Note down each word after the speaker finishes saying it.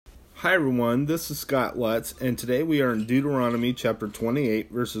Hi everyone, this is Scott Lutz, and today we are in Deuteronomy chapter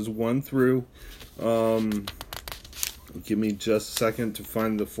 28, verses 1 through, give me just a second to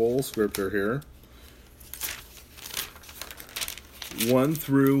find the full scripture here, 1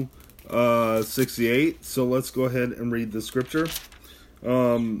 through 68, so let's go ahead and read the scripture.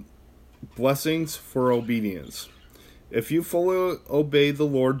 Blessings for obedience. If you fully obey the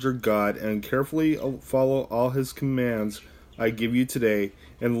Lord your God and carefully follow all his commands I give you today,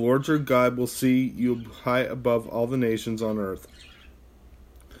 and the Lord your God will see you high above all the nations on earth.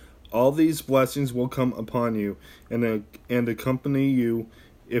 All these blessings will come upon you and accompany you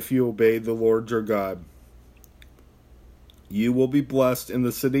if you obey the Lord your God. You will be blessed in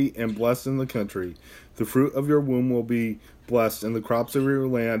the city and blessed in the country. The fruit of your womb will be blessed, and the crops of your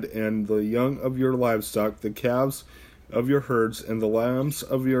land, and the young of your livestock, the calves of your herds, and the lambs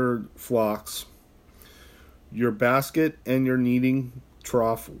of your flocks. Your basket and your kneading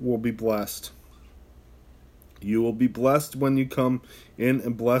trough will be blessed. You will be blessed when you come in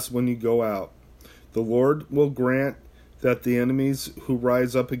and blessed when you go out. The Lord will grant that the enemies who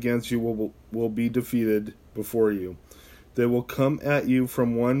rise up against you will be defeated before you. They will come at you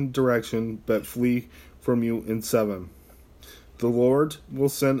from one direction, but flee from you in seven. The Lord will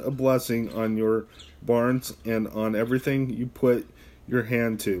send a blessing on your barns and on everything you put your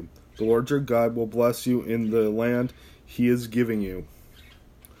hand to. The Lord your God will bless you in the land he is giving you.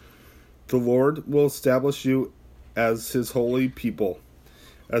 The Lord will establish you as his holy people,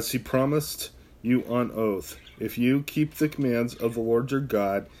 as he promised you on oath. If you keep the commands of the Lord your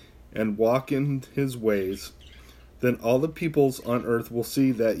God and walk in his ways, then all the peoples on earth will see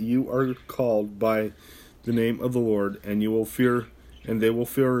that you are called by the name of the Lord, and you will fear, and they will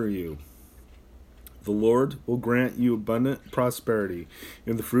fear you. The Lord will grant you abundant prosperity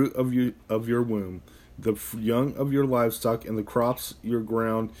in the fruit of your womb, the young of your livestock, and the crops your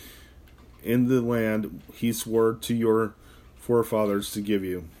ground in the land he swore to your forefathers to give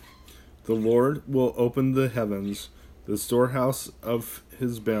you. The Lord will open the heavens, the storehouse of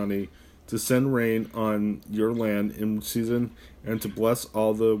his bounty, to send rain on your land in season and to bless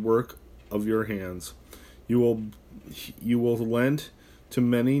all the work of your hands. You will lend to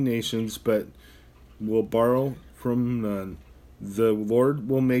many nations, but will borrow from none. The Lord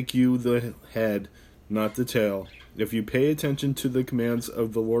will make you the head, not the tail. If you pay attention to the commands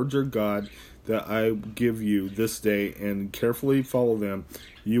of the Lord your God that I give you this day and carefully follow them,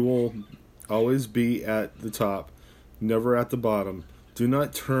 you will always be at the top, never at the bottom. Do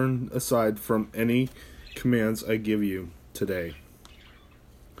not turn aside from any commands I give you today,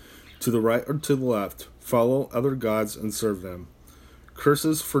 to the right or to the left. Follow other gods and serve them.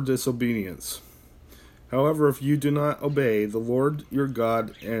 Curses for disobedience. However, if you do not obey the Lord your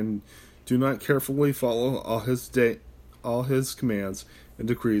God and do not carefully follow all his commands and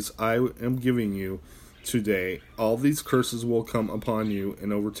decrees I am giving you today, all these curses will come upon you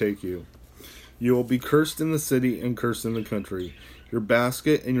and overtake you. You will be cursed in the city and cursed in the country. Your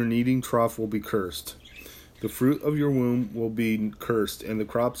basket and your kneading trough will be cursed. The fruit of your womb will be cursed, and the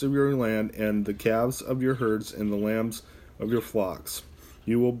crops of your land, and the calves of your herds, and the lambs of your flocks.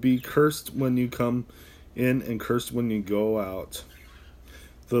 You will be cursed when you come in and cursed when you go out.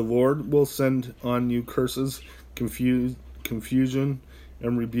 The Lord will send on you curses, confusion,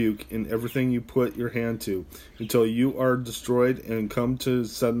 and rebuke in everything you put your hand to, until you are destroyed and come to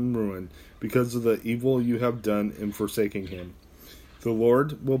sudden ruin, because of the evil you have done in forsaking him. The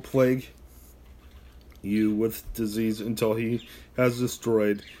Lord will plague you with disease until he has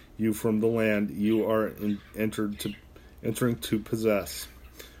destroyed you from the land you are entering to possess.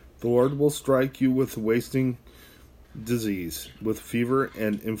 The Lord will strike you with wasting disease, with fever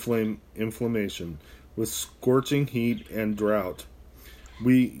and inflammation, with scorching heat and drought,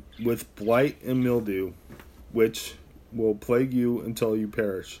 with blight and mildew, which will plague you until you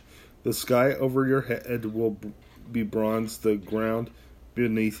perish. The sky over your head will be bronze, the ground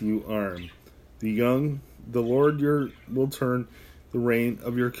beneath you iron. The Lord will turn the rain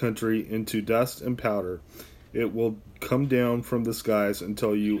of your country into dust and powder. It will come down from the skies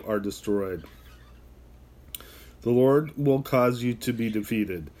until you are destroyed. The Lord will cause you to be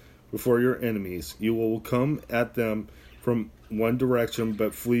defeated before your enemies. You will come at them from one direction,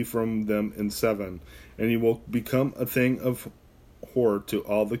 but flee from them in seven, and you will become a thing of horror to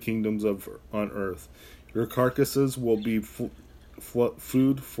all the kingdoms on earth. Your carcasses will be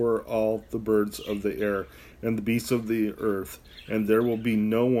food for all the birds of the air and the beasts of the earth, and there will be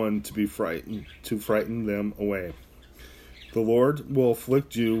no one to frighten them away. The Lord will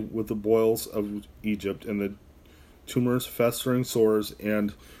afflict you with the boils of Egypt, and the tumors, festering sores,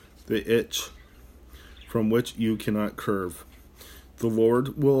 and the itch from which you cannot curve. The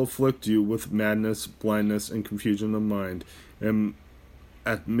Lord will afflict you with madness, blindness, and confusion of mind, and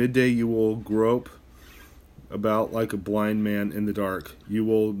at midday you will grope about like a blind man in the dark. You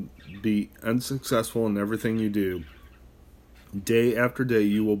will be unsuccessful in everything you do. Day after day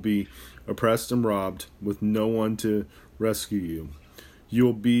you will be oppressed and robbed, with no one to rescue you. You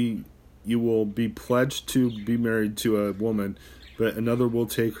will be pledged to be married to a woman, but another will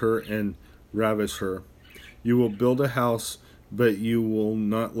take her and ravish her. You will build a house, but you will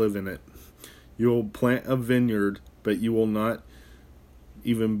not live in it. You will plant a vineyard, but you will not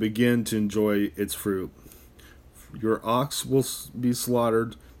even begin to enjoy its fruit. Your ox will be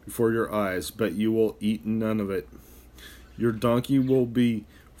slaughtered before your eyes, but you will eat none of it. Your donkey will be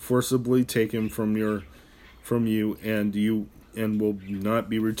forcibly taken from you and will not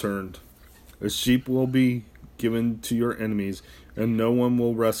be returned. A sheep will be given to your enemies, and no one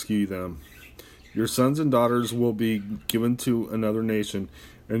will rescue them. Your sons and daughters will be given to another nation,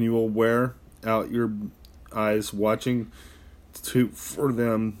 and you will wear out your eyes watching for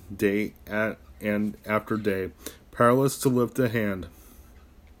them day and after day, powerless to lift a hand.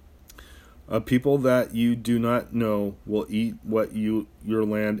 A people that you do not know will eat what your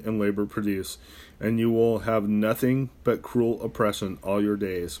land and labor produce, and you will have nothing but cruel oppression all your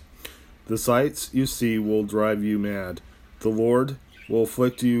days. The sights you see will drive you mad. The Lord will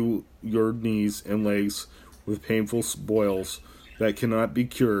afflict your knees and legs with painful boils that cannot be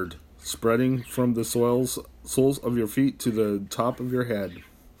cured, spreading from the soles of your feet to the top of your head.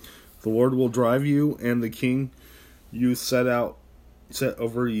 The Lord will drive you and the king you set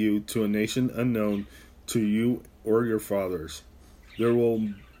over you to a nation unknown to you or your fathers.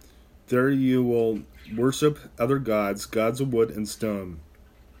 There you will worship other gods of wood and stone.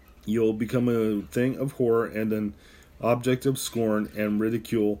 You will become a thing of horror and an object of scorn and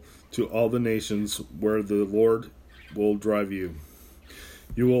ridicule to all the nations where the Lord will drive you.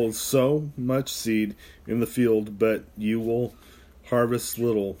 You will sow much seed in the field, but you will harvest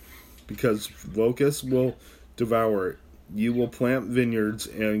little, because locusts will devour it. You will plant vineyards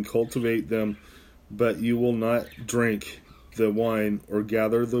and cultivate them, but you will not drink the wine or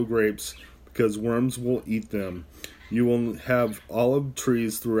gather the grapes, because worms will eat them. You will have olive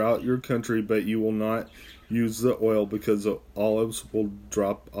trees throughout your country, but you will not use the oil, because the olives will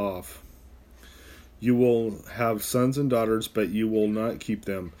drop off. You will have sons and daughters, but you will not keep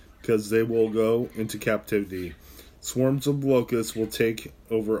them, because they will go into captivity. Swarms of locusts will take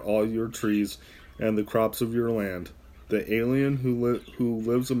over all your trees and the crops of your land. The alien who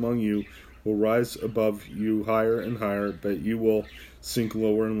lives among you will rise above you higher and higher, but you will sink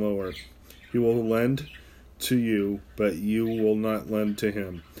lower and lower. He will lend to you, but you will not lend to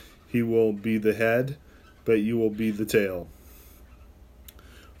him. He will be the head, but you will be the tail.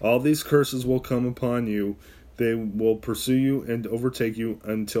 All these curses will come upon you. They will pursue you and overtake you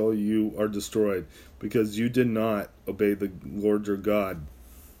until you are destroyed, because you did not obey the Lord your God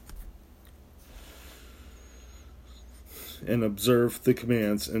and observe the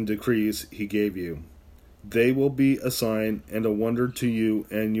commands and decrees he gave you. They will be a sign and a wonder to you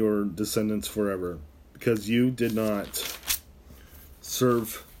and your descendants forever, because you did not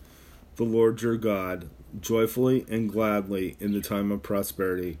serve the Lord your God joyfully and gladly in the time of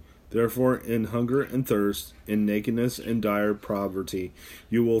prosperity. Therefore, in hunger and thirst, in nakedness and dire poverty,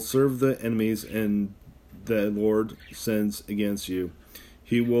 you will serve the enemies and the Lord sends against you.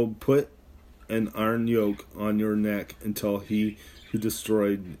 He will put an iron yoke on your neck until he who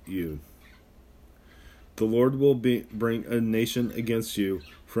destroyed you. The Lord will bring a nation against you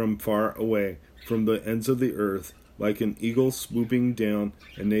from far away, from the ends of the earth, like an eagle swooping down,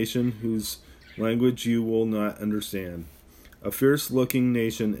 a nation whose language you will not understand. A fierce-looking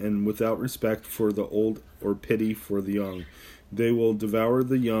nation, and without respect for the old or pity for the young. They will devour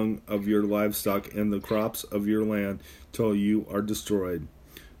the young of your livestock and the crops of your land till you are destroyed.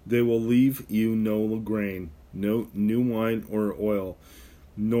 They will leave you no grain, no new wine or oil,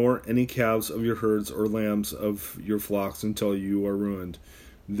 nor any calves of your herds or lambs of your flocks until you are ruined.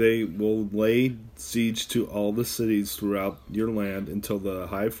 They will lay siege to all the cities throughout your land until the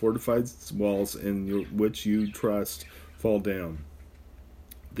high fortified walls in which you trust fall down.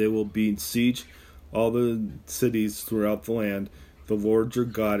 They will besiege all the cities throughout the land the Lord your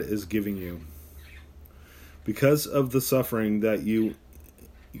God is giving you. Because of the suffering that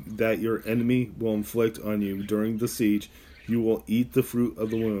your enemy will inflict on you during the siege, you will eat the fruit of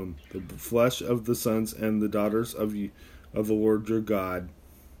the womb, the flesh of the sons and the daughters of the Lord your God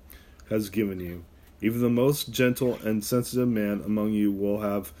has given you. Even the most gentle and sensitive man among you will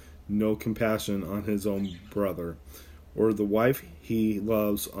have no compassion on his own brother, or the wife he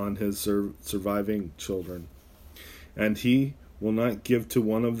loves on his surviving children. And he will not give to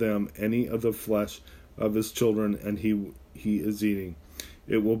one of them any of the flesh of his children, and he is eating.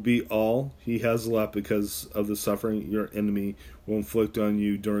 It will be all he has left because of the suffering your enemy will inflict on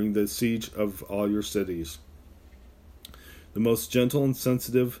you during the siege of all your cities. The most gentle and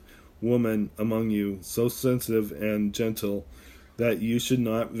sensitive woman among you, so sensitive and gentle that you should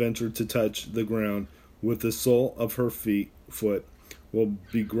not venture to touch the ground with the sole of her foot, will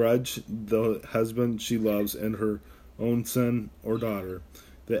begrudge the husband she loves and her own son or daughter,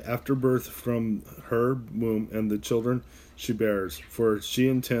 the afterbirth from her womb and the children she bears, for she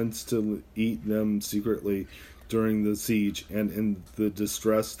intends to eat them secretly during the siege and in the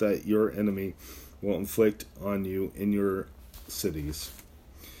distress that your enemy will inflict on you in your cities.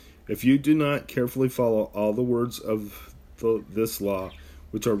 If you do not carefully follow all the words of this law,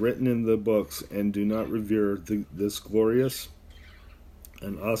 which are written in the books, and do not revere this glorious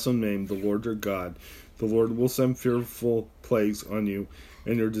and awesome name, the Lord your God, the Lord will send fearful plagues on you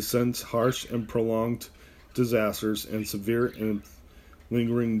and your descendants, harsh and prolonged disasters, and severe and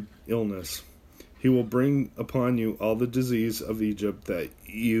lingering illness. He will bring upon you all the disease of Egypt that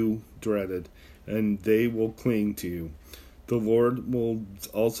you dreaded, and they will cling to you. The Lord will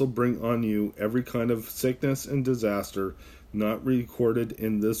also bring on you every kind of sickness and disaster not recorded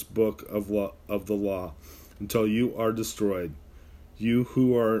in this book of the law, until you are destroyed. You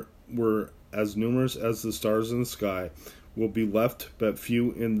who were as numerous as the stars in the sky will be left but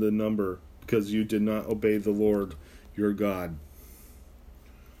few in the number, because you did not obey the Lord your God.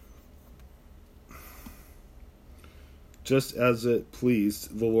 Just as it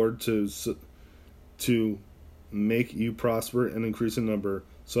pleased the Lord to make you prosper and increase in number,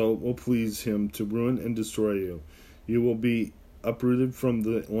 so it will please him to ruin and destroy you. You will be uprooted from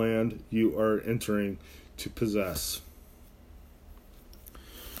the land you are entering to possess.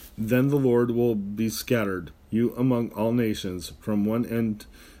 Then the Lord will be scattered, you among all nations, from one end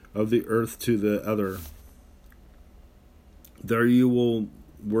of the earth to the other. There you will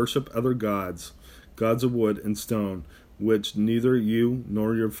worship other gods, gods of wood and stone, which neither you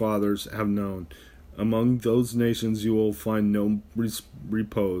nor your fathers have known. Among those nations you will find no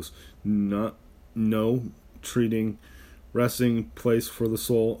repose, no resting place for the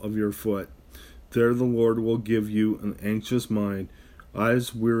sole of your foot. There the Lord will give you an anxious mind,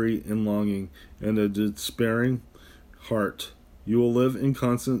 eyes weary and longing, and a despairing heart. You will live in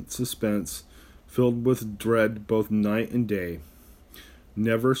constant suspense, filled with dread both night and day,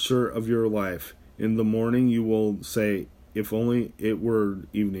 never sure of your life. In the morning you will say, if only it were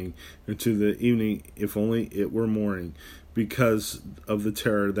evening, and to the evening, if only it were morning, because of the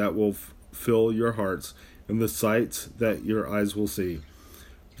terror that will fill your hearts and the sights that your eyes will see.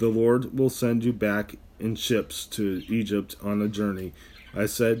 The Lord will send you back in ships to Egypt on a journey I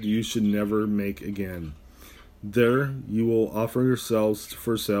said you should never make again. There you will offer yourselves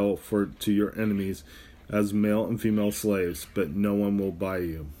for sale to your enemies as male and female slaves, but no one will buy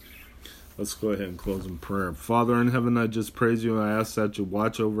you. Let's go ahead and close in prayer. Father in heaven, I just praise you, and I ask that you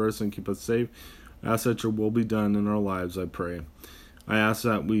watch over us and keep us safe. I ask that your will be done in our lives, I pray. I ask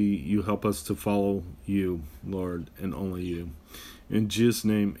that you help us to follow you, Lord, and only you. In Jesus'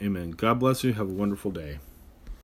 name, amen. God bless you. Have a wonderful day.